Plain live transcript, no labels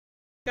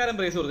നമസ്കാരം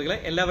പ്രിയ സുഹൃത്തുക്കളെ,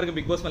 എല്ലാവർക്കും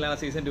big boss Malayalam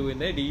season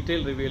 2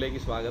 detail റിവ്യൂയിലേക്ക്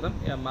സ്വാഗതം.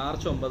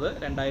 മാർച്ച് 9,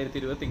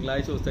 2020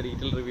 തിങ്കളാഴ്ച ദിവസത്തെ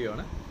ഡീറ്റെയിൽ റിവ്യൂ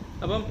ആണ്.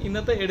 അപ്പം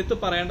ഇന്നത്തെ എടുത്തു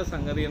പറയേണ്ട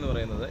സംഗതി എന്ന്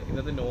പറയുന്നത്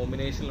ഇന്നത്തെ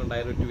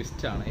നോമിനേഷനിലുണ്ടായൊരു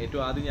ട്വിസ്റ്റാണ്.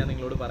 ഏറ്റവും ആദ്യം ഞാൻ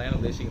നിങ്ങളോട് പറയാൻ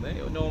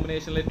ഉദ്ദേശിക്കുന്നത്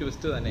നോമിനേഷനിലെ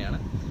ട്വിസ്റ്റ് തന്നെയാണ്.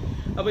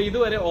 അപ്പോൾ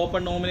ഇതുവരെ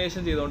ഓപ്പൺ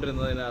നോമിനേഷൻ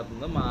ചെയ്തുകൊണ്ടിരുന്നതിനകത്ത്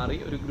നിന്ന് മാറി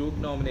ഒരു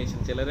ഗ്രൂപ്പ് നോമിനേഷൻ,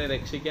 ചിലരെ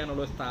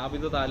രക്ഷിക്കാനുള്ള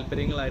സ്ഥാപിത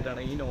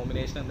താല്പര്യങ്ങളായിട്ടാണ് ഈ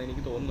നോമിനേഷൻ എന്ന്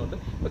എനിക്ക് തോന്നുന്നുണ്ട്.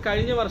 ഇപ്പോൾ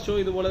കഴിഞ്ഞ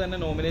വർഷവും ഇതുപോലെ തന്നെ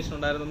നോമിനേഷൻ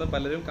ഉണ്ടായിരുന്നെന്ന്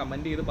പലരും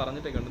കമൻറ്റ് ചെയ്ത്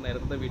പറഞ്ഞിട്ടൊക്കെ ഉണ്ട്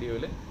നേരത്തെ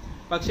വീഡിയോയിൽ.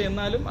 പക്ഷേ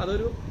എന്നാലും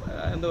അതൊരു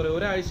എന്താ പറയുക,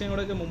 ഒരാഴ്ചയും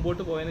കൂടെയൊക്കെ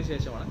മുമ്പോട്ട് പോയതിന്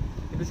ശേഷമാണ്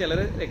ഇത്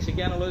ചിലരെ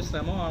രക്ഷിക്കാനുള്ള ഒരു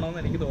ശ്രമമാണോ എന്ന്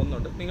എനിക്ക്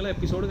തോന്നുന്നുണ്ട്. നിങ്ങൾ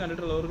എപ്പിസോഡ്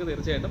കണ്ടിട്ടുള്ളവർക്ക്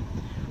തീർച്ചയായിട്ടും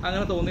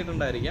അങ്ങനെ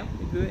തോന്നിയിട്ടുണ്ടായിരിക്കാം.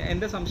 ഇത്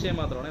എൻ്റെ സംശയം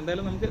മാത്രമാണ്.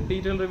 എന്തായാലും നമുക്ക്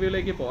ഡീറ്റെയിൽ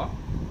റിവ്യൂയിലേക്ക് പോവാം.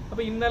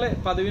 അപ്പോൾ ഇന്നലെ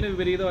പതിവിന്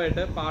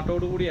വിപരീതമായിട്ട്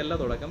പാട്ടോടുകൂടിയല്ല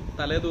തുടക്കം.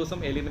 തലേ ദിവസം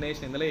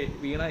എലിമിനേഷൻ, ഇന്നലെ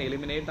വീണ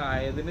എലിമിനേറ്റ്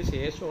ആയതിന്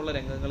ശേഷമുള്ള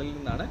രംഗങ്ങളിൽ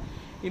നിന്നാണ്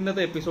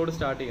ഇന്നത്തെ എപ്പിസോഡ്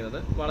സ്റ്റാർട്ട് ചെയ്യുന്നത്.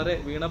 വളരെ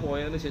വീണ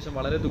പോയതിന് ശേഷം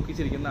വളരെ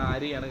ദുഃഖിച്ചിരിക്കുന്ന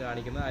ആര്യയാണ്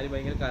കാണിക്കുന്നത്. ആര്യ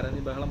ഭയങ്കര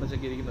കരഞ്ഞ് ബഹളം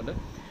വെച്ചൊക്കെ ഇരിക്കുന്നുണ്ട്.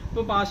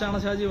 അപ്പോൾ പാഷാണ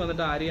ഷാജി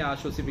വന്നിട്ട് ആര്യയെ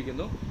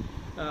ആശ്വസിപ്പിക്കുന്നു.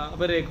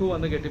 അപ്പോൾ രഘു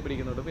വന്ന്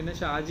കെട്ടിപ്പിടിക്കുന്നുണ്ട്. പിന്നെ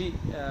ഷാജി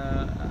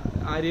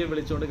ആര്യയെ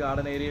വിളിച്ചുകൊണ്ട്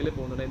ഗാർഡൻ ഏരിയയിൽ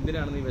പോകുന്നുണ്ട്.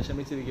 എന്തിനാണ് നീ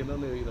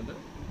വിഷമിച്ചിരിക്കുന്നതെന്ന് ചോദിക്കുന്നുണ്ട്.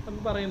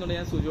 അപ്പം പറയുന്നുണ്ട്,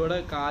 ഞാൻ സുജോയുടെ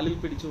കാലിൽ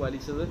പിടിച്ച്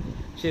വലിച്ചത്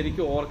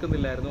ശരിക്കും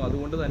ഓർക്കുന്നില്ലായിരുന്നു,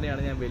 അതുകൊണ്ട്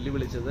തന്നെയാണ് ഞാൻ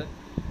വെല്ലുവിളിച്ചത്.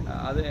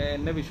 അത്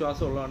എന്നെ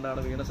വിശ്വാസം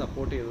ഉള്ളതുകൊണ്ടാണ് വീണ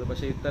സപ്പോർട്ട് ചെയ്തത്.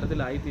 പക്ഷേ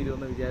ഇത്തരത്തിലായി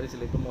തീരുമെന്ന്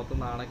വിചാരിച്ചില്ല. ഇപ്പം മൊത്തം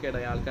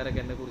നാണക്കേടായി,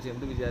 ആൾക്കാരൊക്കെ എന്നെക്കുറിച്ച്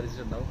എന്ത്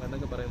വിചാരിച്ചിട്ടുണ്ടാവും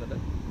എന്നൊക്കെ പറയുന്നുണ്ട്.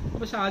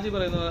 അപ്പോൾ ഷാജി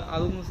പറയുന്നത്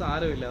അതൊന്നും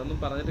സാരമില്ല, അതൊന്നും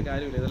പറഞ്ഞിട്ട്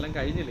കാര്യമില്ല, ഇതെല്ലാം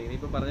കഴിഞ്ഞില്ലേ,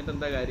 ഇനിയിപ്പോൾ പറഞ്ഞിട്ട്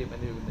എന്താ കാര്യം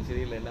എന്ന് ചോദിക്കുന്നത്.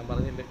 ശരിയില്ല, എല്ലാം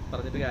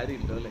പറഞ്ഞിട്ട്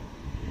കാര്യമില്ലല്ലോ അല്ലേ.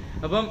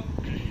 അപ്പം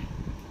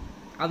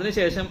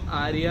അതിനുശേഷം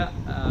ആര്യ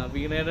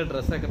വീണയുടെ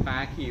ഡ്രസ്സൊക്കെ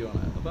പാക്ക്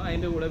ചെയ്യുവാണ്. അപ്പോൾ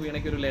അതിൻ്റെ കൂടെ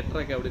വീണയ്ക്ക് ഒരു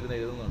ലെറ്ററൊക്കെ അവിടെ ഇരുന്ന്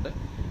എഴുതുന്നുണ്ട്.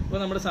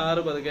 അപ്പോൾ നമ്മുടെ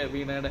സാറ് പതുക്കെ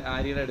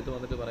ആര്യയുടെ അടുത്ത്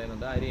വന്നിട്ട്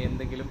പറയുന്നുണ്ട്, ആര്യ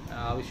എന്തെങ്കിലും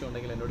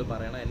ആവശ്യമുണ്ടെങ്കിൽ എന്നോട്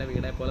പറയണം, എന്നെ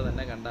വീണയെ പോലെ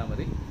തന്നെ കണ്ടാൽ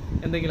മതി,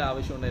 എന്തെങ്കിലും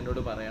ആവശ്യമുണ്ടെങ്കിൽ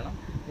എന്നോട് പറയണം,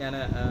 ഞാൻ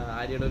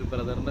ആര്യയുടെ ഒരു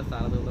ബ്രദറിൻ്റെ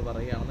സ്ഥാനത്ത് നിന്ന്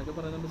പറയുകയാണെന്നൊക്കെ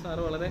പറയുന്നുണ്ട്.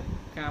 സാറ് വളരെ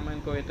കാം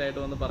ആൻഡ് ക്വയറ്റായിട്ട്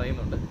വന്ന്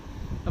പറയുന്നുണ്ട്.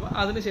 അപ്പോൾ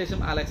അതിനുശേഷം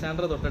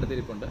അലക്സാണ്ടർ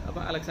തൊട്ടടുത്തിരിപ്പുണ്ട്.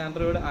 അപ്പോൾ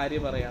അലക്സാണ്ടറോട് ആര്യ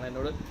പറയുകയാണ്,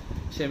 എന്നോട്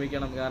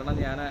ക്ഷമിക്കണം, കാരണം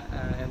ഞാൻ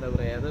എന്താ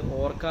പറയുക, അത്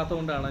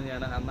ഓർക്കാത്തതുകൊണ്ടാണ്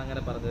ഞാൻ അന്ന്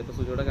അങ്ങനെ പറഞ്ഞത്. ഇപ്പോൾ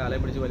സുജോയുടെ കാലെ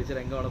പിടിച്ച് വലിച്ച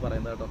രംഗമാണ്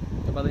പറയുന്നത് കേട്ടോ.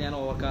 അപ്പോൾ അത് ഞാൻ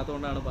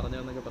ഓർക്കാത്തതുകൊണ്ടാണ്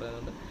പറഞ്ഞതെന്നൊക്കെ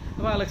പറയുന്നുണ്ട്.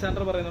 അപ്പോൾ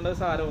അലക്സാണ്ടർ പറയുന്നുണ്ട്,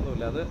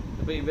 സാരമൊന്നുമില്ല, അത്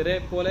ഇപ്പോൾ ഇവരെ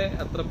പോലെ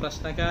അത്ര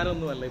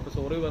പ്രശ്നക്കാരൊന്നുമല്ല, ഇപ്പോൾ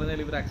സോറി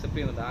പറഞ്ഞാൽ ഇവർ അക്സെപ്റ്റ്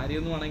ചെയ്യുന്നുണ്ട്.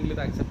 ആര്യൊന്നും ആണെങ്കിൽ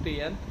ഇത് അക്സെപ്റ്റ്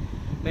ചെയ്യാൻ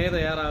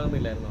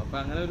തയ്യാറാകുന്നില്ലായിരുന്നു. അപ്പോൾ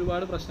അങ്ങനെ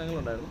ഒരുപാട്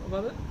പ്രശ്നങ്ങളുണ്ടായിരുന്നു. അപ്പോൾ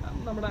അത്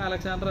നമ്മുടെ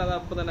അലക്സാണ്ടർ അത്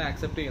അപ്പോൾ തന്നെ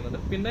അക്സെപ്റ്റ്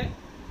ചെയ്യുന്നുണ്ട്. പിന്നെ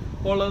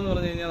ഉള്ളതെന്ന്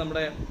പറഞ്ഞു കഴിഞ്ഞാൽ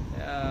നമ്മുടെ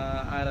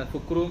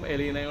ഫുക്രുവും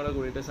എലീനയും കൂടെ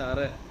കൂടിയിട്ട്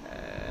സാറ്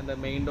എന്താ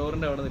മെയിൻ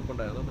ഡോറിൻ്റെ അവിടെ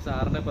നിൽപ്പുണ്ടായിരുന്നു. അപ്പോൾ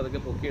സാറിനെ പതുക്കെ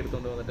പൊക്കി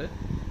എടുത്തുകൊണ്ട് വന്നിട്ട്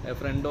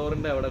ഫ്രണ്ട്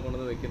ഡോറിൻ്റെ അവിടെ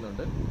കൊണ്ടുവന്ന്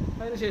വെക്കുന്നുണ്ട്.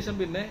 അതിനുശേഷം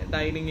പിന്നെ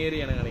ഡൈനിങ്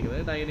ഏരിയയാണ്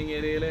കാണിക്കുന്നത്. ഡൈനിങ്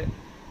ഏരിയയിൽ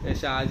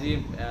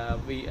ഷാജിയും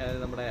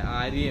നമ്മുടെ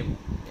ആര്യയും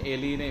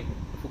എലീനയും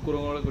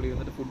ഫുക്രുവും കൂടെ കൂടി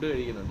വന്നിട്ട് ഫുഡ്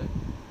കഴിക്കുന്നുണ്ട്.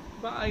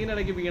 അപ്പോൾ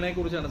അതിനിടയ്ക്ക്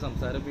വീണയെക്കുറിച്ചാണ്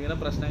സംസാരം. വീണ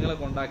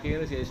പ്രശ്നങ്ങളൊക്കെ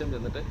ഉണ്ടാക്കിയതിന് ശേഷം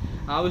ചെന്നിട്ട്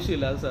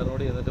ആവശ്യമില്ലാതെ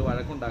സാറിനോട് ചെന്നിട്ട്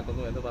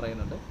വഴക്കുണ്ടാക്കുന്നു എന്ന്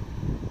പറയുന്നുണ്ട്.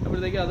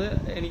 അപ്പോഴത്തേക്ക് അത്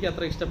എനിക്ക്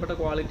അത്ര ഇഷ്ടപ്പെട്ട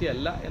ക്വാളിറ്റി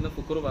അല്ല എന്ന്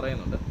ഫുക്രു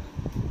പറയുന്നുണ്ട്.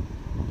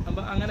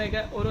 അപ്പം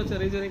അങ്ങനെയൊക്കെ ഓരോ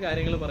ചെറിയ ചെറിയ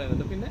കാര്യങ്ങൾ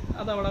പറയുന്നുണ്ട്. പിന്നെ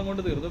അത് അവിടെ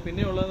അങ്ങോട്ട് തീർന്നു.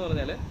 പിന്നെ ഉള്ളതെന്ന്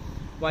പറഞ്ഞാൽ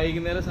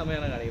വൈകുന്നേര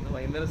സമയമാണ് കാണിക്കുന്നത്.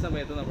 വൈകുന്നേര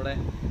സമയത്ത് നമ്മുടെ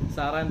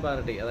സാറാൻ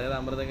പാർട്ടി, അതായത്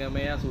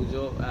അമൃതഗമയ,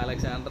 സുജോ,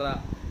 അലക്സാണ്ട്ര,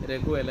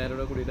 രഘു എല്ലാവരും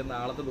കൂടെ കൂടിയിട്ട്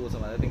നാളത്തെ ദിവസം,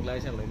 അതായത്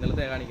തിങ്കളാഴ്ചയാണല്ലോ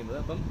ഇന്നലത്തെ കാണിക്കുന്നത്.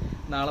 അപ്പം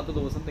നാളത്തെ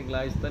ദിവസം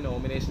തിങ്കളാഴ്ചത്തെ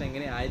നോമിനേഷൻ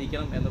എങ്ങനെ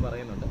ആയിരിക്കണം എന്ന്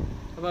പറയുന്നുണ്ട്.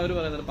 അപ്പോൾ അവർ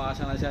പറയുന്നുണ്ട്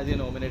പാഷാണ ഷാജിയെ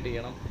നോമിനേറ്റ്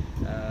ചെയ്യണം,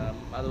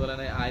 അതുപോലെ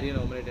തന്നെ ആര്യയെ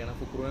നോമിനേറ്റ് ചെയ്യണം,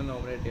 ഫുക്രുവിനെ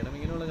നോമിനേറ്റ് ചെയ്യണം,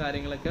 ഇങ്ങനെയുള്ള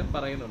കാര്യങ്ങളൊക്കെ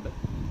പറയുന്നുണ്ട്.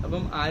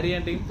 അപ്പം ആര്യ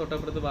ടീം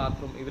തൊട്ടപ്പുറത്ത്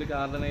ബാത്റൂം, ഇവർ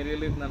ഗാർഡൻ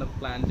ഏരിയയിൽ ഇരുന്നാണ്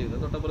പ്ലാൻ ചെയ്തത്.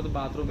 തൊട്ടപ്പുറത്ത്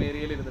ബാത്റൂം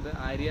ഏരിയയിൽ ഇരുന്നിട്ട്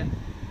ആര്യ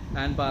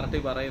ആൻഡ് പാർട്ടി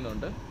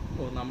പറയുന്നുണ്ട്,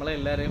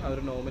 നമ്മളെല്ലാവരെയും അവർ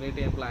നോമിനേറ്റ്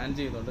ചെയ്യാൻ പ്ലാൻ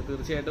ചെയ്യുന്നുണ്ട്,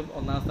 തീർച്ചയായിട്ടും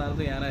ഒന്നാം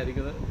സ്ഥാനത്ത്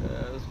ഞാനായിരിക്കും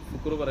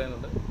ഫുക്രു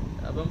പറയുന്നുണ്ട്.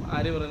 അപ്പം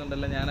ആര്യ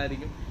പറയുന്നുണ്ടല്ല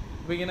ഞാനായിരിക്കും.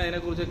 അപ്പോൾ ഇങ്ങനെ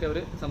അതിനെക്കുറിച്ചൊക്കെ അവർ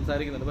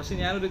സംസാരിക്കുന്നുണ്ട്. പക്ഷേ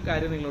ഞാനൊരു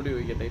കാര്യം നിങ്ങളോട്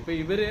ചോദിക്കട്ടെ, ഇപ്പോൾ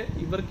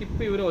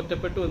ഇവർക്കിപ്പോൾ ഇവർ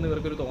ഒറ്റപ്പെട്ടു എന്ന്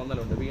ഇവർക്കൊരു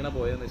തോന്നലുണ്ട് വീണ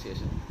പോയതിന്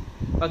ശേഷം.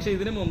 പക്ഷേ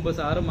ഇതിനു മുമ്പ്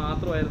സാറ്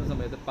മാത്രമായിരുന്ന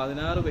സമയത്ത്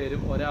 16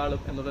 പേരും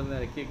ഒരാളും എന്നുള്ള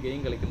നിലയ്ക്ക് ഗെയിം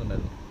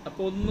കളിക്കുന്നുണ്ടായിരുന്നു.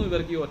 അപ്പോൾ ഒന്നും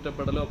ഇവർക്ക് ഈ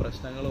ഒറ്റപ്പെടലോ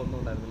പ്രശ്നങ്ങളോ ഒന്നും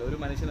ഉണ്ടായിരുന്നില്ല. ഒരു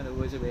മനുഷ്യൻ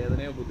അനുഭവിച്ച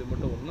വേദനയോ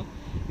ബുദ്ധിമുട്ടോ ഒന്നും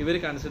ഇവർ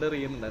കൺസിഡർ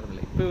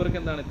ചെയ്യുന്നുണ്ടായിരുന്നില്ല. ഇപ്പോൾ ഇവർക്ക്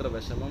എന്താണ് ഇത്ര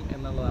വിഷമം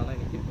എന്നുള്ളതാണ്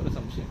എനിക്ക് ഒരു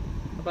സംശയം.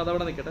 അപ്പോൾ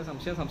അതവിടെ നിൽക്കട്ടെ,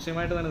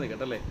 സംശയമായിട്ട് തന്നെ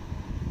നിൽക്കട്ടെ അല്ലേ.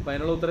 അപ്പോൾ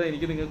അതിനുള്ള ഉത്തരം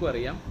എനിക്ക് നിങ്ങൾക്കും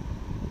അറിയാം.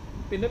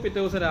 പിന്നെ പിറ്റേ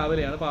ദിവസം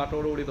രാവിലെയാണ്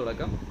പാട്ടോടുകൂടി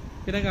തുടക്കം.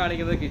 പിന്നെ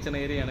കാണിക്കുന്നത് കിച്ചൺ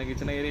ഏരിയയാണ്.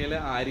 കിച്ചൺ ഏരിയയിൽ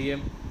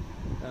ആര്യയും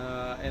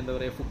എന്താ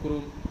പറയുക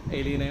ഫുക്രുവും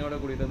എലീനയോടെ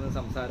കൂടിയിട്ടൊന്ന്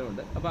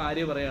സംസാരമുണ്ട്. അപ്പോൾ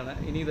ആര്യ പറയാണ്,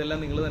 ഇനി ഇതെല്ലാം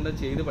നിങ്ങൾ തന്നെ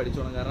ചെയ്ത്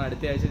പഠിച്ചോണം, കാരണം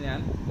അടുത്ത ആഴ്ച ഞാൻ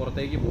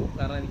പുറത്തേക്ക് പോകും,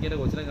 കാരണം എനിക്ക് എൻ്റെ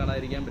കൊച്ചിനെ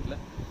കാണാതിരിക്കാൻ പറ്റില്ല.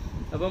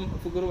 അപ്പം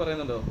ഫുക്രു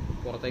പറയുന്നുണ്ടോ,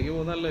 പുറത്തേക്ക്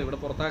പോകുന്നതല്ലോ, ഇവിടെ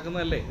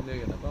പുറത്താക്കുന്നതല്ലേ എന്ന്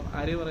ചോദിക്കുന്നത്. അപ്പം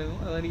ആര്യ പറയുന്നു,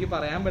 അതെനിക്ക്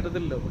പറയാൻ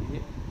പറ്റത്തില്ലല്ലോ,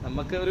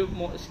 നമുക്ക് ഒരു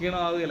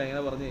ക്ഷീണമാവുകയില്ല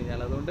ഇങ്ങനെ പറഞ്ഞു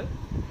കഴിഞ്ഞാൽ, അതുകൊണ്ട്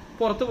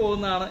പുറത്ത്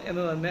പോകുന്നതാണ്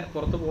എന്ന് തന്നെ,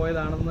 പുറത്ത്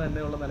പോയതാണെന്ന്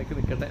തന്നെയുള്ള നിലയ്ക്ക്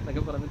നിൽക്കട്ടെ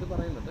എന്നൊക്കെ പറഞ്ഞിട്ട്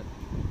പറയുന്നുണ്ട്.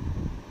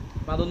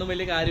 അപ്പം അതൊന്നും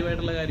വലിയ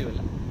കാര്യമായിട്ടുള്ള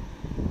കാര്യമല്ല.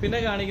 പിന്നെ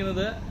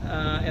കാണിക്കുന്നത്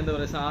എന്താ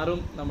പറയുക, സാറും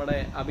നമ്മുടെ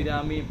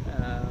അഭിരാമിയും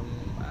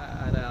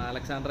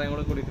അലക്സാണ്ട്രയും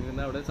കൂടെ കൂടി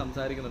ഇരുന്ന് അവിടെ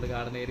സംസാരിക്കുന്നുണ്ട്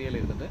ഗാർഡൻ ഏരിയയിൽ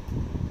ഇരുന്നിട്ട്.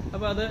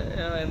 അപ്പോൾ അത്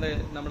എന്താ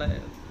നമ്മുടെ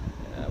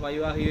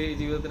വൈവാഹിക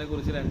ജീവിതത്തിനെ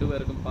കുറിച്ച്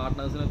രണ്ടുപേർക്കും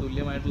പാർട്ട്നേഴ്സിന്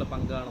തുല്യമായിട്ടുള്ള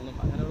പങ്കാണെന്നും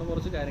അങ്ങനെയുള്ള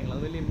കുറച്ച് കാര്യങ്ങൾ,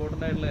 അത് വലിയ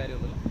ഇമ്പോർട്ടൻ്റ് ആയിട്ടുള്ള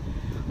കാര്യമൊന്നുമില്ല,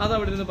 അത്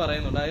അവിടെ നിന്ന്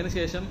പറയുന്നുണ്ട്.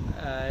 അതിനുശേഷം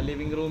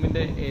ലിവിങ്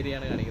റൂമിൻ്റെ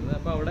ഏരിയയാണ് കാണിക്കുന്നത്.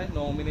 അപ്പോൾ അവിടെ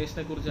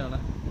നോമിനേഷനെ കുറിച്ചാണ്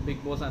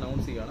ബിഗ് ബോസ്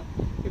അനൗൺസ് ചെയ്യുകയാണ്.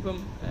 ഇപ്പം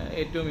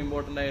ഏറ്റവും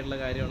ഇമ്പോർട്ടൻ്റ് ആയിട്ടുള്ള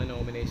കാര്യമാണ്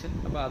നോമിനേഷൻ.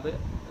 അപ്പോൾ അത്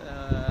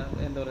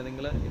എന്താ പറയുക,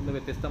 നിങ്ങൾ ഇന്ന്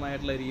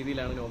വ്യത്യസ്തമായിട്ടുള്ള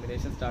രീതിയിലാണ്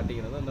നോമിനേഷൻ സ്റ്റാർട്ട്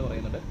ചെയ്യുന്നത് എന്ന്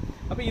പറയുന്നുണ്ട്.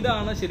 അപ്പോൾ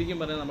ഇതാണ് ശരിക്കും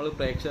പറഞ്ഞാൽ നമ്മൾ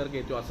പ്രേക്ഷകർക്ക്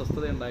ഏറ്റവും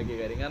അസ്വസ്ഥത ഉണ്ടാക്കിയ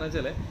കാര്യം. കാരണം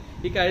വെച്ചാൽ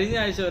ഈ കഴിഞ്ഞ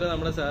ആഴ്ച വരെ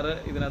നമ്മുടെ സാറ്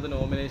ഇതിനകത്ത്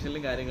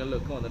നോമിനേഷനിലും കാര്യങ്ങളിലും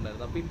ഒക്കെ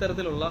വന്നിട്ടുണ്ടായിരുന്നു. അപ്പോൾ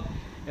ഇത്തരത്തിലുള്ള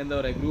എന്താ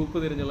പറയുക, ഗ്രൂപ്പ്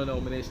തിരിഞ്ഞുള്ള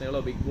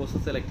നോമിനേഷനുകളോ ബിഗ് ബോസ്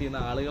സെലക്ട് ചെയ്യുന്ന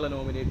ആളുകളെ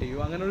നോമിനേറ്റ്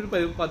ചെയ്യുമോ അങ്ങനെ ഒരു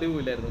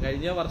പതിവില്ലായിരുന്നു.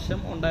 കഴിഞ്ഞ വർഷം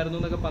ഉണ്ടായിരുന്നു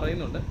എന്നൊക്കെ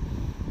പറയുന്നുണ്ട്.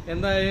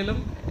 എന്തായാലും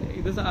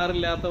ഇത്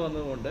സാറില്ലാത്ത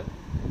വന്നതുകൊണ്ട്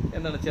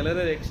എന്താണ്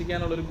ചിലരെ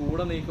രക്ഷിക്കാനുള്ളൊരു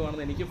ഗൂഢ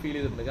നീക്കമാണെന്ന് എനിക്ക് ഫീൽ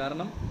ചെയ്തിട്ടുണ്ട്.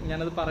 കാരണം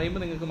ഞാനത്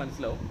പറയുമ്പോൾ നിങ്ങൾക്ക്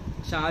മനസ്സിലാവും.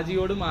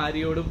 ഷാജിയോടും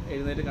ആര്യയോടും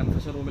എഴുന്നേറ്റ്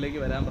കൺഫെഷൻ റൂമിലേക്ക്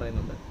വരാൻ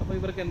പറയുന്നുണ്ട്. അപ്പോൾ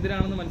ഇവർക്ക്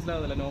എന്തിനാണെന്ന്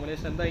മനസ്സിലാകുന്നില്ല,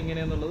 നോമിനേഷൻ എന്താ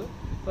ഇങ്ങനെയെന്നുള്ളത്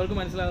അവർക്ക്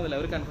മനസ്സിലാകുന്നില്ല.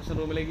 അവർ കൺഫെഷൻ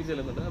റൂമിലേക്ക്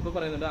ചെല്ലുന്നുണ്ട്. അപ്പോൾ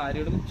പറയുന്നുണ്ട്,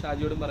 ആര്യയോടും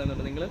ഷാജിയോടും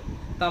പറയുന്നുണ്ട്, നിങ്ങൾ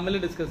തമ്മിൽ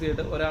ഡിസ്കസ്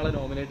ചെയ്തിട്ട് ഒരാളെ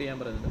നോമിനേറ്റ് ചെയ്യാൻ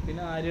പറയുന്നുണ്ട്.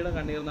 പിന്നെ ആര്യയുടെ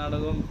കണ്ണീർ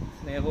നാടകവും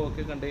സ്നേഹവും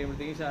ഒക്കെ കണ്ടു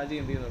കഴിയുമ്പോഴത്തേക്കും ഷാജി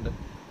എന്ത് ചെയ്യുന്നുണ്ട്,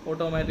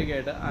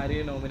 ഓട്ടോമാറ്റിക്കായിട്ട്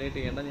ആര്യയെ നോമിനേറ്റ്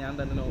ചെയ്യേണ്ട, ഞാൻ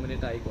തന്നെ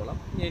നോമിനേറ്റ് ആയിക്കോളാം,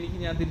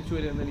 ഞാൻ തിരിച്ചു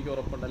വരുമെന്ന് എനിക്ക്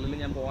ഉറപ്പുണ്ട്,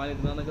 അല്ലെങ്കിൽ ഞാൻ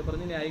പോകാനിരുന്നതെന്നൊക്കെ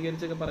പറഞ്ഞ്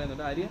ന്യായീകരിച്ചൊക്കെ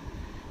പറയുന്നുണ്ട്. ആര്യ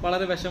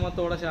വളരെ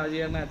വിഷമത്തോടെ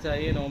ഷാജിയേട്ടനെ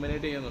അച്ചായിയെ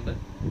നോമിനേറ്റ് ചെയ്യുന്നുണ്ട്.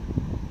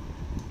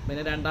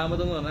 പിന്നെ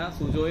രണ്ടാമതെന്ന് പറഞ്ഞാൽ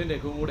സുജോയും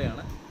രഘുവും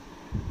കൂടെയാണ്.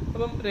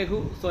 അപ്പം രഘു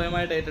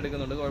സ്വയമായിട്ട്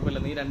ഏറ്റെടുക്കുന്നുണ്ട്, കുഴപ്പമില്ല,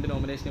 നീ 2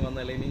 നോമിനേഷന്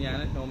വന്നല്ലേ, ഇനി ഞാൻ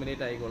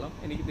നോമിനേറ്റ് ആയിക്കോളാം,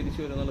 എനിക്ക് തിരിച്ചു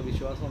വരുമെന്നുള്ള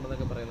വിശ്വാസം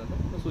ഉണ്ടെന്നൊക്കെ പറയുന്നുണ്ട്.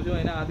 അപ്പോൾ സുജോ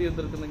അതിനെ ആദ്യം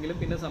എതിർക്കുന്നെങ്കിലും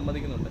പിന്നെ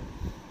സമ്മതിക്കുന്നുണ്ട്.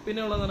 പിന്നെ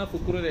ഉള്ളതെന്ന് പറഞ്ഞാൽ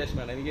ഫുക്രു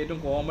രേഷ്മയാണ്. എനിക്ക്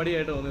ഏറ്റവും കോമഡി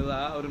ആയിട്ട് തോന്നിയത്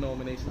ആ ഒരു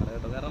നോമിനേഷനാണ്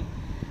കേട്ടോ. കാരണം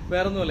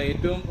വേറൊന്നുമല്ല,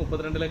 ഏറ്റവും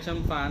 32 ലക്ഷം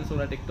ഫാൻസ്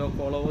ഉള്ള ടിക്ടോക്ക്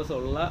ഫോളോവേഴ്സ്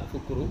ഉള്ള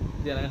ഫുക്രു,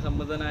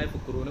 ജനസമ്മതനായ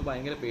ഫുക്രുവിന്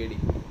ഭയങ്കര പേടി.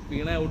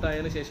 വീണ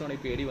ഔട്ടായതിനു ശേഷമാണ്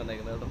ഈ പേടി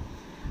വന്നേക്കുന്നത് കേട്ടോ.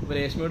 അപ്പോൾ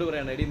രേഷ്മയോട്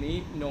പറയണം, എടി നീ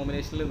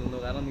നോമിനേഷനിൽ നിന്നു,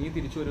 കാരണം നീ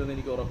തിരിച്ചു വരുമെന്ന്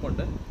എനിക്ക്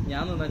ഉറപ്പുണ്ട്,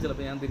 ഞാൻ നിന്നാൽ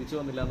ചിലപ്പോൾ ഞാൻ തിരിച്ചു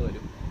വന്നില്ല എന്ന്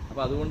വരും,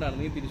 അപ്പോൾ അതുകൊണ്ടാണ്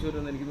നീ തിരിച്ചു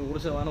വരുമെന്ന് എനിക്ക്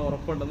 100%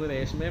 ഉറപ്പുണ്ടെന്ന്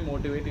രേഷ്മയെ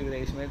മോട്ടിവേറ്റ് ചെയ്ത്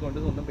രേഷ്മയെ കൊണ്ട്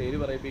സ്വന്തം പേര്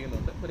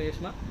പറയിപ്പിക്കുന്നുണ്ട്. അപ്പോൾ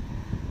രേഷ്മ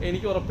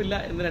എനിക്ക് ഉറപ്പില്ല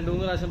എന്ന്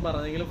 2-3 പ്രാവശ്യം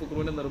പറഞ്ഞെങ്കിലും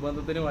ഫുക്രുവിൻ്റെ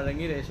നിർബന്ധത്തിന്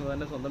വഴങ്ങി രേഷ്മ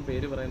തന്നെ സ്വന്തം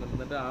പേര് പറയുന്നുണ്ട്.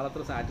 എന്നിട്ട്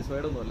ആളത്ര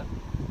സാറ്റിസ്ഫൈഡ് ഒന്നുമല്ല.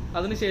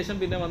 അതിനുശേഷം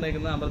പിന്നെ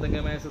വന്നേക്കുന്ന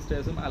അമൃതംഗമയ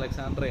സിസ്റ്റേഴ്സും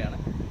അലക്സാണ്ട്രയാണ്.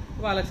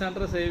 അപ്പോൾ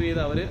അലക്സാണ്ട്ര സേവ്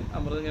ചെയ്ത് അവർ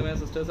അമൃതംഗമയ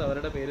സിസ്റ്റേഴ്സ്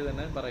അവരുടെ പേര്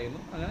തന്നെ പറയുന്നു.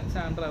 അങ്ങനെ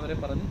സാൻഡ്ര അവരെ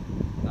പറഞ്ഞ്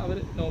അവർ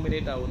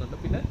നോമിനേറ്റ് ആവുന്നുണ്ട്.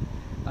 പിന്നെ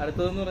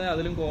അടുത്തതെന്ന് പറഞ്ഞാൽ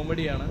അതിലും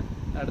കോമഡിയാണ്.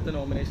 അടുത്ത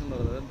നോമിനേഷൻ എന്ന്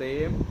പറയുന്നത്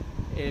ദയയും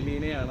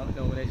എലീനയാണ്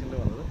നോമിനേഷനിൽ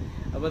വന്നത്.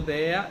 അപ്പോൾ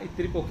ദയ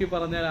ഇത്തിരി പൊക്കി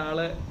പറഞ്ഞാൽ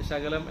ആള്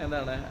ശകലം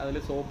എന്താണ് അതിൽ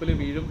സോപ്പിൽ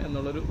വീഴും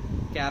എന്നുള്ളൊരു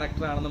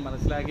ക്യാരക്ടറാണെന്ന്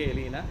മനസ്സിലാക്കിയ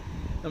എലീന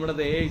നമ്മുടെ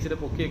ദയെ ഇച്ചിരി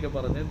പൊക്കിയൊക്കെ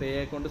പറഞ്ഞ്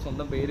ദയയെ കൊണ്ട്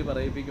സ്വന്തം പേര്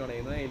പറയിപ്പിക്കുകയാണ്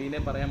ചെയ്യുന്നത്. എലീനെ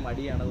പറയാൻ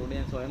മടിയാണ്, അതുകൊണ്ട്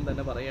ഞാൻ സ്വയം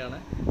തന്നെ പറയുകയാണ്,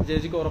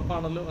 ചേച്ചിക്ക്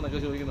ഉറപ്പാണല്ലോ എന്നൊക്കെ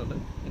ചോദിക്കുന്നുണ്ട്.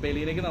 അപ്പോൾ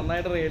എലീനയ്ക്ക്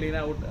നന്നായിട്ട് എലീന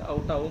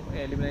ഔട്ടാവും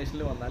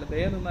എലിമിനേഷനിൽ വന്നാലും.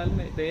 ദയ നിന്നാലും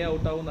ദയ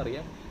ഔട്ടാവും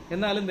എന്നറിയാം.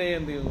 എന്നാലും ദയ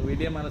എന്ത് ചെയ്യുന്നു,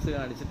 വലിയ മനസ്സ്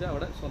കാണിച്ചിട്ട്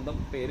അവിടെ സ്വന്തം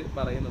പേര്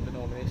പറയുന്നുണ്ട്,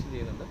 നോമിനേഷൻ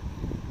ചെയ്യുന്നുണ്ട്.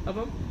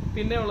 അപ്പം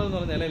പിന്നെ ഉള്ളതെന്ന്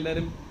പറഞ്ഞാൽ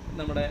എല്ലാവരും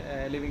നമ്മുടെ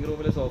ലിവിംഗ്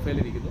റൂമിൽ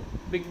സോഫയിലിരിക്കുന്നു.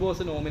 ബിഗ്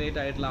ബോസ് നോമിനേറ്റ്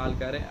ആയിട്ടുള്ള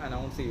ആൾക്കാരെ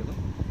അനൗൺസ് ചെയ്യുന്നു.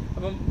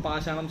 അപ്പം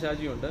പാഷാണം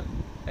ഷാജിയുണ്ട്,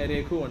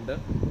 രഘുവുണ്ട്,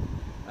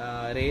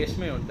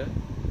 രേഷ്മയുണ്ട്,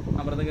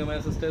 അമൃതംഗമയ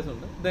സിസ്റ്റേഴ്സ്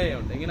ഉണ്ട്,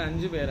 ദയുണ്ട്. ഇങ്ങനെ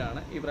 5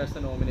 പേരാണ് ഈ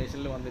പ്രാവശ്യത്തെ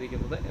നോമിനേഷനിൽ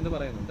വന്നിരിക്കുന്നത് എന്ന്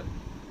പറയുന്നുണ്ട്.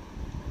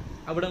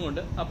 അവിടെ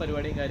കൊണ്ട് ആ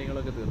പരിപാടിയും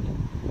കാര്യങ്ങളൊക്കെ തീർന്നു.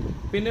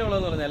 പിന്നെ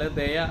ഉള്ളതെന്ന് പറഞ്ഞാൽ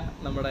ദയ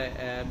നമ്മുടെ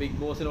ബിഗ്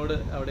ബോസിനോട്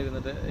അവിടെ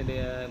ഇരുന്നിട്ട്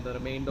എന്താ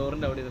പറയുക മെയിൻ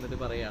ഡോറിൻ്റെ അവിടെ ഇരുന്നിട്ട്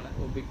പറയുകയാണ്,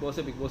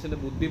 ബിഗ് ബോസിൻ്റെ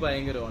ബുദ്ധി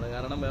ഭയങ്കരമാണ്.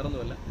 കാരണം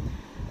വേറൊന്നുമല്ല,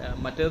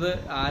 മറ്റേത്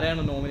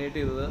ആരാണ് നോമിനേറ്റ്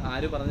ചെയ്തത്,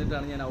 ആര്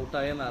പറഞ്ഞിട്ടാണ് ഞാൻ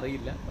ഔട്ടായെന്ന്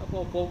അറിയില്ല,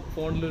 അപ്പോൾ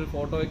ഫോണിലൊരു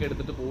ഫോട്ടോ ഒക്കെ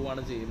എടുത്തിട്ട്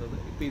പോവുകയാണ് ചെയ്യുന്നത്.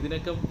 ഇപ്പോൾ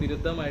ഇതിനൊക്കെ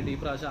വിരുദ്ധമായിട്ട് ഈ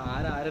പ്രാവശ്യം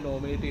ആരെ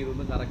നോമിനേറ്റ്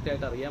ചെയ്തതെന്ന്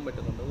കറക്റ്റായിട്ട് അറിയാൻ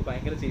പറ്റുന്നുണ്ട്. അത്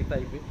ഭയങ്കര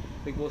ചീത്തായിപ്പോയി,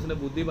 ബിഗ് ബോസിൻ്റെ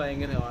ബുദ്ധി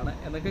ഭയങ്കരമാണ്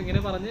എന്നൊക്കെ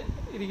ഇങ്ങനെ പറഞ്ഞ്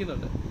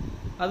ഇരിക്കുന്നുണ്ട്.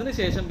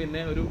 അതിനുശേഷം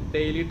പിന്നെ ഒരു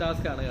ഡെയിലി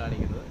ടാസ്ക് ആണ്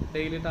കാണിക്കുന്നത്.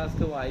 ഡെയിലി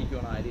ടാസ്ക്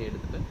വായിക്കുവാണ് ആര്യ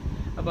എടുത്തിട്ട്.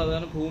 അപ്പോൾ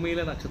അതാണ്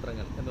ഭൂമിയിലെ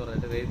നക്ഷത്രങ്ങൾ എന്ന്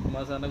പറഞ്ഞിട്ട് രജിത്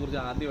കുമാർ സാറിനെ കുറിച്ച്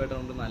ആദ്യമായിട്ട്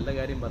നമുക്ക് നല്ല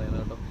കാര്യം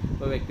പറയുന്നത് കേട്ടോ.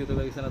 ഇപ്പോൾ വ്യക്തിത്വ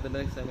വികസനത്തിൻ്റെ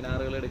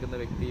സെമിനാറുകൾ എടുക്കുന്ന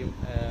വ്യക്തിയും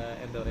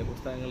എന്താ പറയുക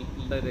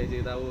പുസ്തകങ്ങളുടെ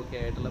രചയിതാവും ഒക്കെ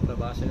ആയിട്ടുള്ള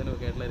പ്രഭാഷകനും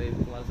ഒക്കെ ആയിട്ടുള്ള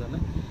രജിത് കുമാർ സാറിന്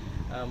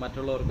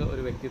മറ്റുള്ളവർക്ക്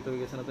ഒരു വ്യക്തിത്വ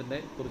വികസനത്തിൻ്റെ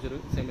കുറിച്ചൊരു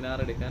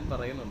സെമിനാർ എടുക്കാൻ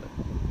പറയുന്നുണ്ട്.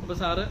 അപ്പോൾ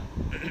സാറ്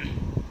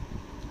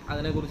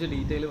അതിനെക്കുറിച്ച്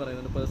ഡീറ്റെയിൽ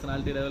പറയുന്നുണ്ട്.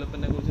 പേഴ്സണാലിറ്റി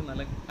ഡെവലപ്മെൻറ്റിനെ കുറിച്ച്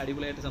നല്ല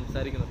അടിപൊളിയായിട്ട്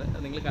സംസാരിക്കുന്നുണ്ട്.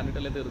 അത് നിങ്ങൾ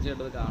കണ്ടിട്ടല്ലേ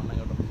തീർച്ചയായിട്ടും അത് കാണണം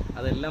കേട്ടോ.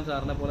 അതെല്ലാം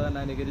സാറിനെ പോലെ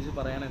തന്നെ അനുകരിച്ച്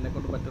പറയാൻ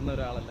എന്നെക്കൊണ്ട് പറ്റുന്ന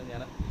ഒരാളല്ല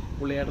ഞാൻ.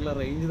 പുള്ളിയായിട്ടുള്ള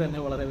റേഞ്ച് തന്നെ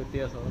വളരെ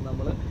വ്യത്യാസമാണ്.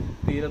 നമ്മൾ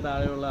തീരെ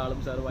താഴെയുള്ള ആളും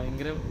സാർ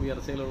ഭയങ്കര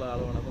ഉയർച്ചയിലുള്ള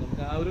ആളുമാണ്. അപ്പോൾ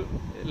നമുക്ക് ആ ഒരു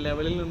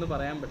ലെവലിൽ നിന്ന്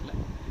പറയാൻ പറ്റില്ല.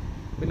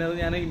 പിന്നെ അത്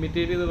ഞാൻ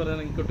ഇമിറ്റേറ്റ് ചെയ്ത് പറയാൻ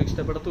എനിക്കൊട്ടും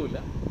ഇഷ്ടപ്പെടത്തുമില്ല.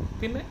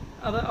 പിന്നെ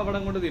അത് അവിടെ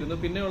കൊണ്ട് തീരുന്നു.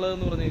 പിന്നെ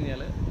ഉള്ളതെന്ന് പറഞ്ഞു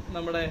കഴിഞ്ഞാൽ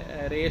നമ്മുടെ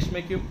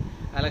രേഷ്മയ്ക്കും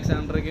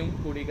അലക്സാണ്ട്രയ്ക്കും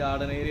കൂടി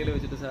ഗാർഡൻ ഏരിയയിൽ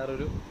വെച്ചിട്ട് സാർ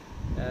ഒരു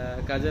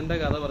കജൻ്റെ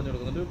കഥ പറഞ്ഞു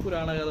കൊടുക്കുന്നുണ്ട്, ഒരു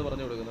പുരാണ കഥ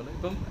പറഞ്ഞു കൊടുക്കുന്നുണ്ട്.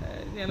 ഇപ്പം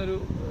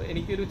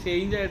എനിക്കൊരു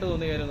ചേഞ്ച് ആയിട്ട്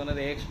തോന്നിയ കാര്യം എന്ന് പറഞ്ഞാൽ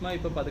രേഷ്മ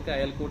ഇപ്പോൾ പതുക്കെ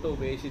അയൽക്കൂട്ടം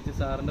ഉപേക്ഷിച്ച്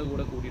സാറിൻ്റെ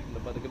കൂടെ കൂടിയിട്ടുണ്ട്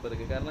പതുക്കെ.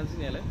 കാരണം എന്ന് വെച്ച്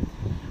കഴിഞ്ഞാൽ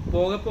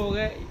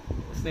പോകെ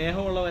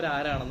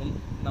സ്നേഹമുള്ളവരാരാണെന്നും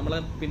നമ്മളെ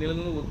പിന്നിൽ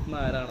നിന്ന് കുത്തുന്ന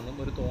ആരാണെന്നും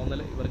ഒരു തോന്നൽ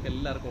ഇവർക്ക്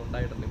എല്ലാവർക്കും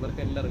ഉണ്ടായിട്ടുണ്ട്.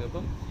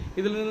 ഇപ്പം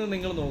ഇതിൽ നിന്ന്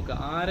നിങ്ങൾ നോക്കുക,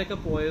 ആരൊക്കെ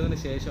പോയതിന്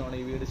ശേഷമാണ്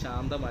ഈ വീട്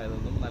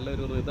ശാന്തമായതെന്നും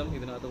നല്ലൊരു റിതം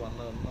ഇതിനകത്ത്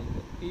വന്നതെന്നും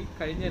നമുക്ക് ഈ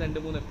കഴിഞ്ഞ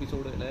 2-3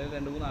 എപ്പിസോഡ് അല്ലെങ്കിൽ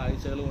 2-3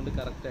 ആഴ്ചകൾ കൊണ്ട്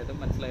കറക്റ്റായിട്ട്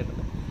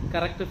മനസ്സിലായിട്ടുണ്ട്.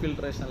 കറക്റ്റ്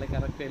ഫിൽട്രേഷൻ അല്ലെങ്കിൽ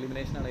കറക്റ്റ്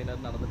എലിമിനേഷനാണ്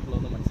ഇതിനകത്ത്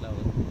നടന്നിട്ടുള്ളതെന്ന്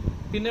മനസ്സിലാവുന്നത്.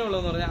 പിന്നെ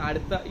ഉള്ളതെന്ന് പറഞ്ഞാൽ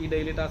അടുത്ത ഈ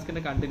ഡെയിലി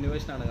ടാസ്കിൻ്റെ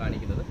കണ്ടിന്യൂവേഷനാണ്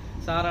കാണിക്കുന്നത്.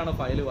 സാറാണ്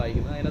ഫയൽ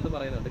വായിക്കുന്നത്. അതിനകത്ത്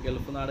പറയുന്നുണ്ട്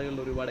ഗൾഫ് നാടുകളിൽ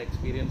ഒരുപാട്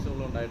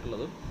എക്സ്പീരിയൻസുകളും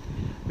ഉണ്ടായിട്ടുള്ളതും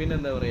പിന്നെ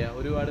എന്താ പറയുക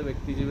ഒരുപാട്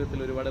വ്യക്തി ജീവിതത്തിൽ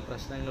ഒരുപാട്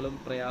പ്രശ്നങ്ങളും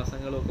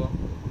പ്രയാസങ്ങളും ഒക്കെ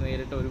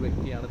നേരിട്ട ഒരു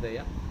വ്യക്തിയാണ് ദയ.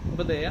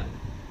 അപ്പോൾ ദയ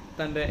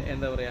തൻ്റെ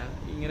എന്താ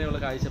പറയുക ഇങ്ങനെയുള്ള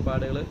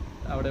കാഴ്ചപ്പാടുകൾ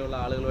അവിടെയുള്ള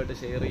ആളുകളുമായിട്ട്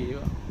ഷെയർ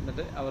ചെയ്യുക,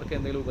 എന്നിട്ട് അവർക്ക്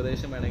എന്തെങ്കിലും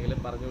ഉപദേശം വേണമെങ്കിൽ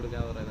പറഞ്ഞു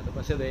കൊടുക്കാമെന്ന് പറയുന്നുണ്ട്.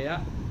 പക്ഷേ ദയ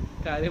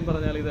കാര്യം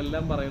പറഞ്ഞാൽ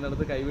ഇതെല്ലാം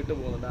പറയുന്നിടത്ത് കൈവിട്ട്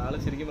പോകുന്നുണ്ട്. ആൾ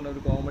ശരിക്കും പറഞ്ഞാൽ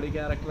ഒരു കോമഡി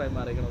ക്യാരക്ടറായി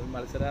മാറിയേക്കണം.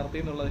 മത്സരാർത്ഥി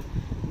എന്നുള്ളത്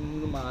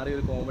മാറി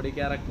ഒരു കോമഡി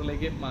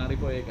ക്യാരക്ടറിലേക്ക്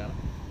മാറിപ്പോയേക്കാണ്.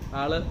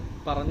 ആൾ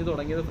പറഞ്ഞു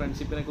തുടങ്ങിയത്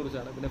ഫ്രണ്ട്ഷിപ്പിനെ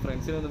കുറിച്ചാണ്. പിന്നെ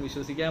ഫ്രണ്ട്സിനെ ഒന്നും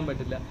വിശ്വസിക്കാൻ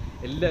പറ്റില്ല,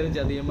 എല്ലാവരും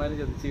ചതിയന്മാരും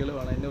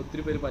ചതിച്ചുകളുമാണ്, എന്നെ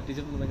ഒത്തിരി പേര്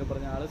പറ്റിച്ചിട്ടുണ്ടെന്നൊക്കെ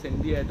പറഞ്ഞ് ആൾ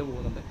സെൻറ്റിയായിട്ട്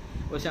പോകുന്നുണ്ട്.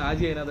 അപ്പോൾ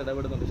ഷാജി അതിനകത്ത്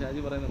ഇടപെടുന്നുണ്ട്.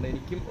 ഷാജി പറയുന്നുണ്ട്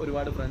എനിക്കും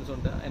ഒരുപാട് ഫ്രണ്ട്സ്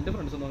ഉണ്ട്, എൻ്റെ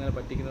ഫ്രണ്ട്സൊന്നും അങ്ങനെ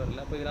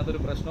പറ്റിക്കുന്നവരില്ല. അപ്പോൾ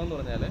ഇതിനകത്തൊരു പ്രശ്നം എന്ന്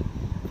പറഞ്ഞാൽ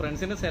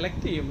ഫ്രണ്ട്സിനെ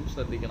സെലക്ട് ചെയ്യും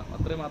ശ്രദ്ധിക്കണം,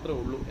 അത്രേ മാത്രമേ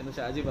ഉള്ളൂ എന്ന്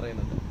ഷാജി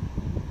പറയുന്നുണ്ട്.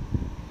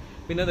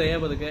 പിന്നെ ദയ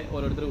പതുക്കെ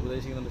ഓരോരുത്തരും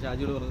ഉപദേശിക്കുന്നുണ്ട്.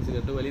 ഷാജിയോട് പറയുന്നത്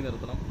സിഗരറ്റ് വലി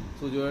നിർത്തണം,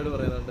 സുജോയോട്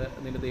പറയുന്നുണ്ട്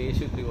നിന്റെ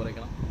ദേഷ്യം ഇത്തിരി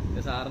കുറയ്ക്കണം,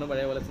 പിന്നെ സാറിന്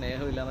പഴയ പോലെ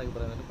സ്നേഹമില്ല എന്നൊക്കെ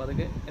പറയുന്നുണ്ട്. അപ്പോൾ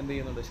അതൊക്കെ എന്ത്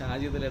ചെയ്യുന്നുണ്ട്,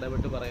 ഷാജി ഇതിൽ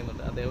ഇടപെട്ട്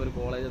പറയുന്നുണ്ട്. അദ്ദേഹം ഒരു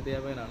കോളേജ്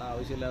അധ്യാപകനാണ്,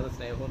 ആവശ്യമില്ലാതെ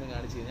സ്നേഹമൊന്നും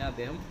കാണിച്ചു കഴിഞ്ഞാൽ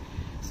അദ്ദേഹം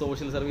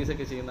സോഷ്യൽ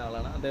സർവീസൊക്കെ ചെയ്യുന്ന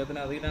ആളാണ്, അദ്ദേഹത്തിന്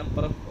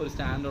അതിനപ്പുറം ഒരു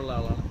സ്റ്റാൻഡുള്ള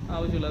ആളാണ്,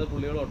 ആവശ്യമില്ലാതെ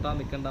പുള്ളിയോട് ഒട്ടാൻ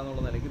നിൽക്കണ്ട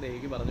എന്നുള്ള നിലയ്ക്ക്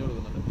ദേഹിക്ക് പറഞ്ഞു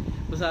കൊടുക്കുന്നുണ്ട്.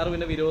 അപ്പോൾ സാറ്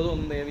പിന്നെ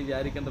വിരോധമൊന്നും ദയ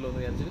വിചാരിക്കണ്ടല്ലോ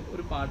എന്ന് വിചാരിച്ച്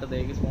ഒരു പാട്ട്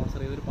ദേഹിക്ക്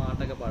സ്പോൺസർ ചെയ്തൊരു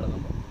പാട്ടൊക്കെ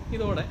പാടുന്നുണ്ട്.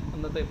 ഇതോടെ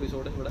അന്നത്തെ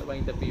എപ്പിസോഡ് ഇവിടെ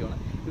വൈൻഡ് അപ്പ് ചെയ്യുവാണ്.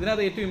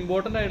 ഇതിനകത്ത് ഏറ്റവും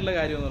ഇമ്പോർട്ടൻ്റ് ആയിട്ടുള്ള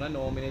കാര്യം എന്ന് പറഞ്ഞാൽ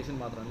നോമിനേഷൻ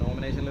മാത്രമാണ്.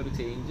 നോമിനേഷനിലൊരു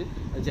ചേഞ്ച്,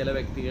 അത് ചില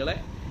വ്യക്തികളെ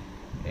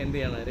എന്ത്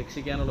ചെയ്യണം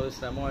രക്ഷിക്കാനുള്ള ഒരു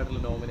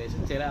ശ്രമമായിട്ടുള്ള നോമിനേഷൻ,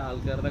 ചില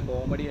ആൾക്കാരുടെ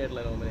കോമഡി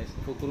ആയിട്ടുള്ള നോമിനേഷൻ,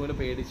 ഫുക്രുവിന്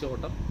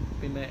പേടിച്ചോട്ടം,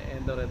 പിന്നെ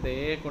എന്താ പറയുക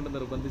ദയെ കൊണ്ട്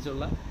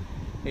നിർബന്ധിച്ചുള്ള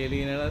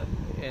എലീനയുടെ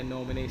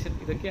നോമിനേഷൻ,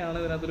 ഇതൊക്കെയാണ്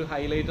ഇതിനകത്തൊരു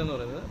ഹൈലൈറ്റ് എന്ന്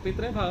പറയുന്നത്. അപ്പോൾ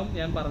ഇത്രയും ഭാഗം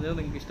ഞാൻ പറഞ്ഞത്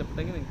നിങ്ങൾക്ക്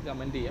ഇഷ്ടപ്പെട്ടെങ്കിൽ നിങ്ങൾക്ക്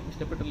കമൻറ്റ് ചെയ്യാം,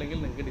 ഇഷ്ടപ്പെട്ടില്ലെങ്കിൽ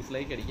നിങ്ങൾക്ക്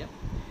ഡിസ്ലൈക്ക് അടിക്കാം,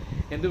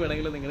 എന്ത്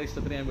വേണമെങ്കിലും നിങ്ങളുടെ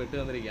ഇഷ്ടത്തിന് ഞാൻ വിട്ടു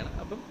തന്നിരിക്കുകയാണ്.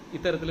 അപ്പം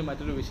ഇത്തരത്തിൽ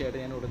മറ്റൊരു വിഷയമായിട്ട്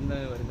ഞാൻ ഉടൻ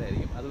തന്നെ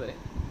വരുന്നതായിരിക്കും. അതുവരെ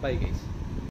ബൈ ഗൈസ്.